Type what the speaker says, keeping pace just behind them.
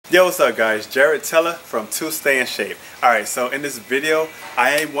Yo, what's up guys? Jared Teller from To Stay in Shape. Alright, so in this video,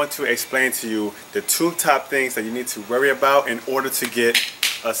 I want to explain to you the two top things that you need to worry about in order to get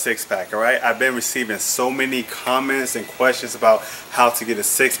a six-pack. Alright, I've been receiving so many comments and questions about how to get a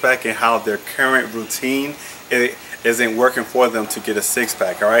six-pack and how their current routine isn't working for them to get a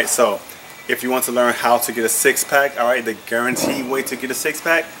six-pack. Alright, so if you want to learn how to get a six-pack, alright, the guaranteed way to get a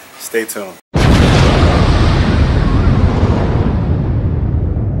six-pack, stay tuned.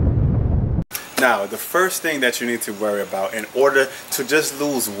 Now, the first thing that you need to worry about in order to just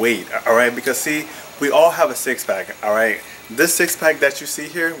lose weight, alright, because see, we all have a six-pack, alright. This six-pack that you see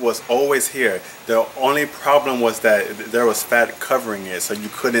here was always here. The only problem was that there was fat covering it, so you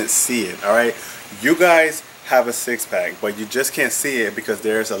couldn't see it, alright. You guys have a six-pack, but you just can't see it because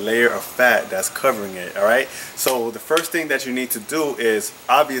there's a layer of fat that's covering it, alright. So the first thing that you need to do is,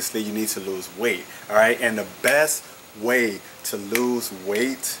 obviously, you need to lose weight, alright. And the best way to lose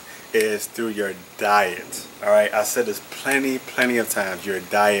weight is through your diet. Alright, I said this plenty of times. Your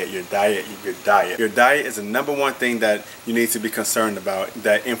diet. Your diet is the number one thing that you need to be concerned about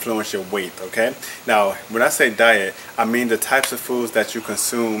that influence your weight, okay? Now, when I say diet, I mean the types of foods that you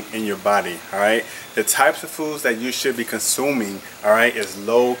consume in your body, alright? The types of foods that you should be consuming, alright, is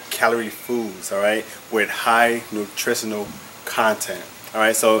low calorie foods, alright, with high nutritional content,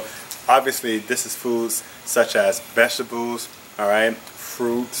 alright? So, obviously, this is foods such as vegetables, alright,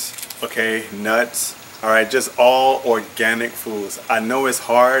 fruits, okay, nuts, alright, just all organic foods. I know it's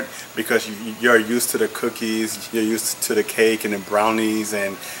hard because you're used to the cookies, you're used to the cake and the brownies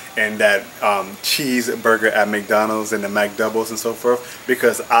and that cheeseburger at McDonald's and the McDoubles and so forth,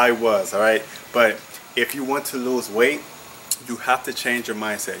 because I was, alright. But if you want to lose weight, you have to change your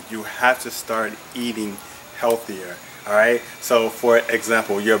mindset. You have to start eating healthier, alright. So for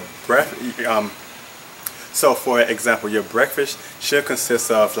example, your breakfast should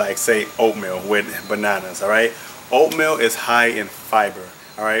consist of, like, say, oatmeal with bananas, alright? Oatmeal is high in fiber,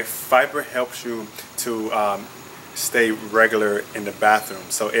 alright? Fiber helps you to stay regular in the bathroom.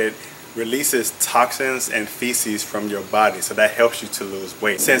 So it releases toxins and feces from your body, so that helps you to lose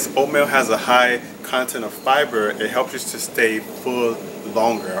weight. Since oatmeal has a high content of fiber, it helps you to stay full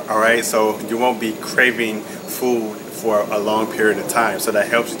longer, alright? So you won't be craving food for a long period of time, so that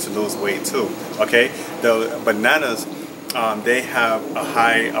helps you to lose weight too, okay? The bananas, they have a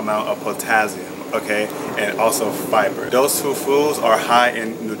high amount of potassium, okay, and also fiber. Those two foods are high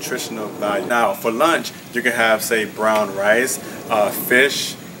in nutritional value. Now, for lunch, you can have, say, brown rice,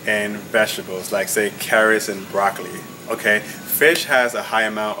 fish, and vegetables, like, say, carrots and broccoli, okay? Fish has a high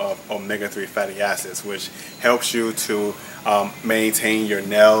amount of omega-3 fatty acids, which helps you to maintain your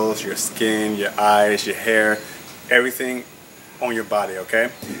nails, your skin, your eyes, your hair, everything on your body, okay?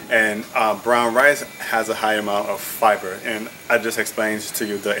 And brown rice has a high amount of fiber, and I just explained to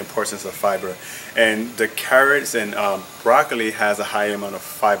you the importance of fiber. And the carrots and broccoli has a high amount of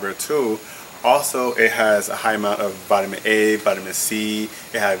fiber too. Also, it has a high amount of vitamin A, vitamin C,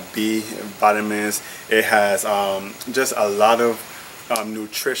 it has B vitamins, it has just a lot of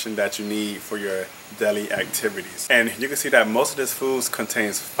nutrition that you need for your daily activities. And you can see that most of this foods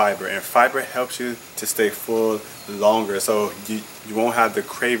contains fiber, and fiber helps you to stay full longer, so you won't have the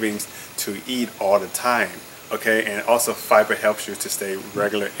cravings to eat all the time, okay? And also fiber helps you to stay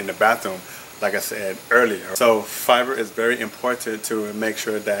regular in the bathroom, like I said earlier. So fiber is very important to make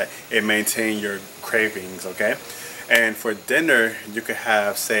sure that it maintains your cravings, okay? And for dinner, you could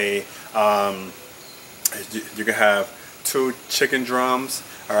have, say, you could have 2 chicken drums,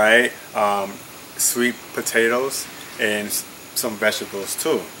 all right, sweet potatoes, and some vegetables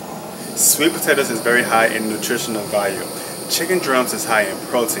too. Sweet potatoes is very high in nutritional value. Chicken drums is high in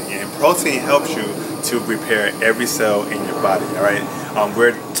protein, and protein helps you to repair every cell in your body, all right?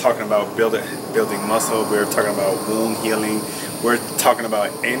 We're talking about building muscle, we're talking about wound healing, we're talking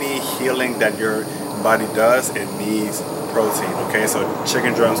about any healing that your body does, it needs protein, okay? So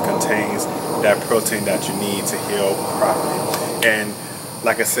chicken drums contains that protein that you need to heal properly. And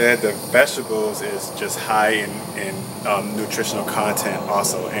like I said, the vegetables is just high in nutritional content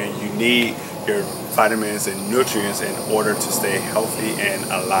also, and you need your vitamins and nutrients in order to stay healthy and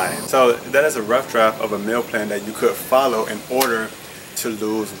alive. So that is a rough draft of a meal plan that you could follow in order to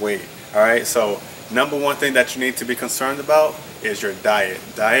lose weight, alright? So number one thing that you need to be concerned about is your diet.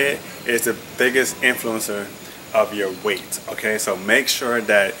 Diet is the biggest influencer of your weight, okay? So make sure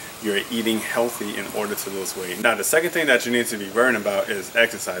that you're eating healthy in order to lose weight. Now, the second thing that you need to be worrying about is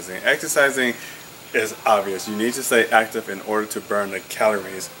exercising. Exercising is obvious. You need to stay active in order to burn the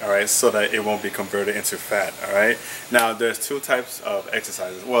calories, all right, so that it won't be converted into fat, all right? Now, there's two types of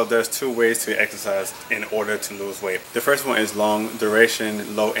exercises. Well, there's two ways to exercise in order to lose weight. The first one is long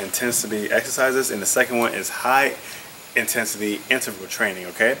duration, low intensity exercises, and the second one is high intensity interval training,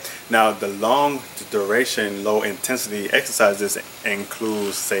 okay? Now, the long duration, low intensity exercises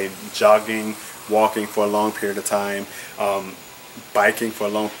include, say, jogging, walking for a long period of time, biking for a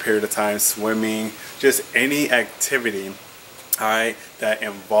long period of time, swimming, just any activity, all right, that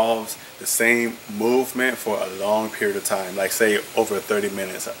involves the same movement for a long period of time, like say over 30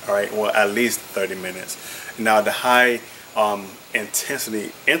 minutes, all right, well, at least 30 minutes. Now, the high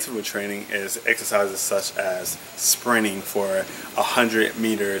intensity interval training is exercises such as sprinting for 100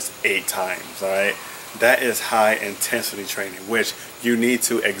 meters 8 times, all right? That is high intensity training, which you need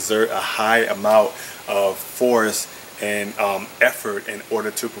to exert a high amount of force and effort in order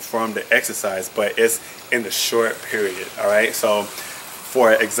to perform the exercise, but it's in the short period, all right? So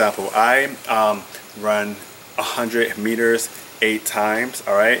for example, I run 100 meters 8 times,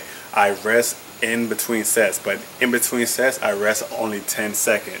 all right? I rest in between sets, but in between sets I rest only 10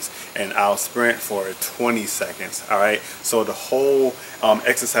 seconds and I'll sprint for 20 seconds, all right? So the whole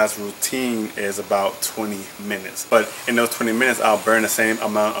exercise routine is about 20 minutes, but in those 20 minutes I'll burn the same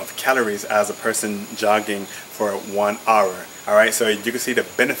amount of calories as a person jogging for 1 hour, all right? So you can see the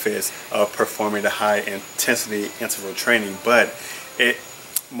benefits of performing the high intensity interval training, but it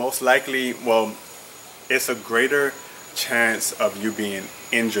most likely, well, it's a greater chance of you being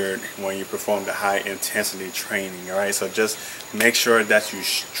injured when you perform the high intensity training, all right? So just make sure that you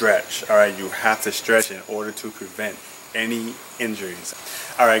stretch, all right? You have to stretch in order to prevent any injuries.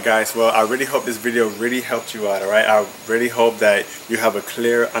 All right, guys, well, I really hope this video really helped you out, all right? I really hope that you have a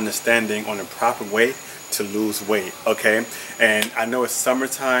clear understanding on the proper way to lose weight, okay? And I know it's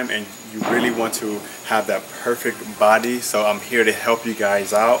summertime and you really want to have that perfect body, so I'm here to help you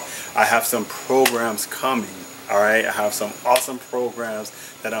guys out. I have some programs coming, all right? I have some awesome programs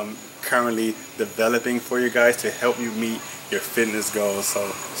that I'm currently developing for you guys to help you meet your fitness goals, so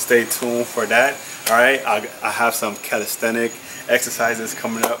stay tuned for that, all right? I have some calisthenic exercises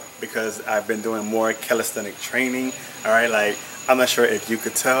coming up because I've been doing more calisthenic training, all right? Like, I'm not sure if you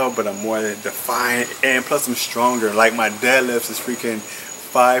could tell, but I'm more defined, and plus I'm stronger. Like, my deadlifts is freaking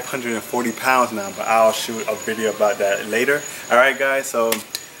 540 pounds now, but I'll shoot a video about that later. All right, guys, so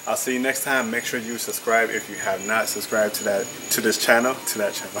I'll see you next time. Make sure you subscribe if you have not subscribed to this channel.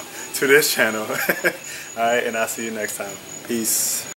 All right, and I'll see you next time. Peace.